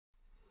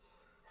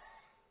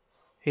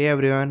Hey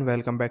everyone,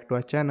 welcome back to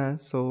our channel.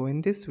 So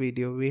in this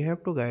video, we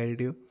have to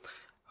guide you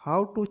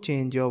how to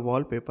change your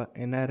wallpaper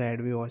in a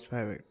Redmi Watch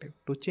 5 Active.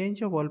 To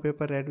change your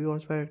wallpaper Redmi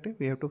Watch 5 Active,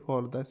 we have to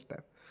follow the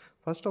step.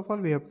 First of all,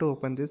 we have to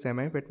open this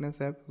MI Fitness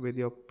app with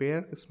your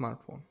paired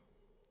smartphone.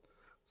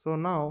 So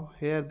now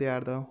here they are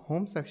the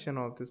home section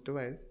of this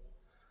device.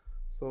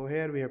 So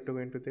here we have to go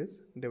into this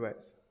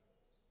device.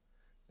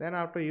 Then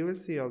after you will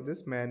see of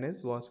this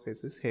manage watch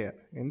faces here.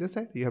 In this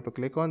side, you have to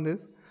click on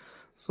this.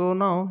 So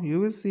now you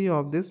will see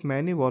of this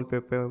many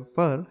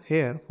wallpaper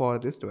here for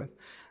this device.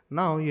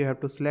 Now you have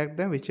to select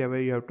them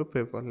whichever you have to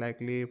prefer,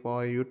 likely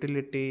for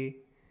utility,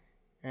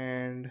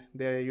 and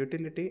their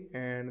utility,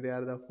 and they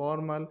are the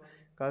formal,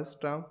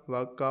 custom,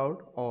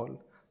 workout,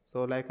 all.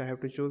 So like I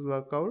have to choose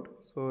workout,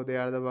 so they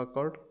are the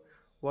workout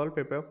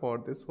wallpaper for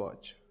this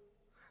watch.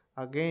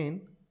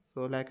 Again,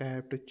 so like I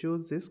have to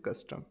choose this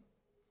custom.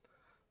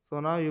 So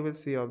now you will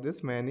see of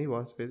this many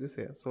watch faces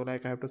here. So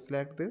like I have to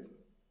select this,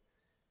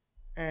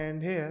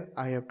 and here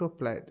I have to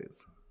apply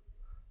this.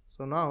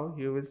 So now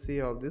you will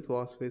see of this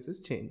watch faces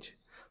change.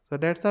 So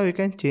that's how you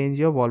can change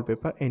your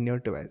wallpaper in your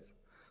device.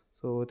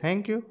 So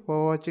thank you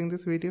for watching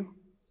this video.